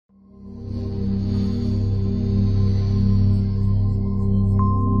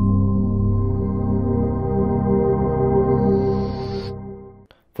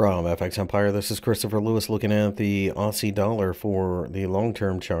FX Empire. This is Christopher Lewis looking at the Aussie dollar for the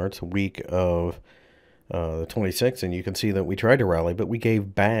long-term charts, week of the 26th, and you can see that we tried to rally, but we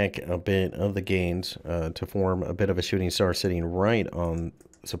gave back a bit of the gains to form a bit of a shooting star sitting right on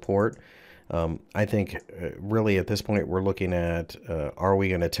support. I think really at this point we're looking at are we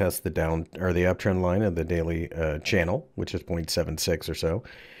going to test the down or the uptrend line of the daily channel, which is 0.76 or so.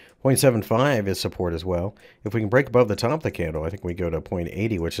 0.75 is support as well. If we can break above the top of the candle, I think we go to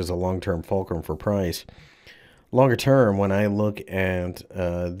 0.80, which is a long-term fulcrum for price. Longer term, when I look at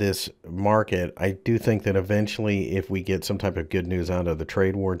this market, I do think that eventually if we get some type of good news out of the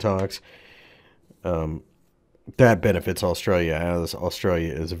trade war talks, that benefits Australia, as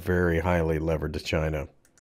Australia is very highly levered to China.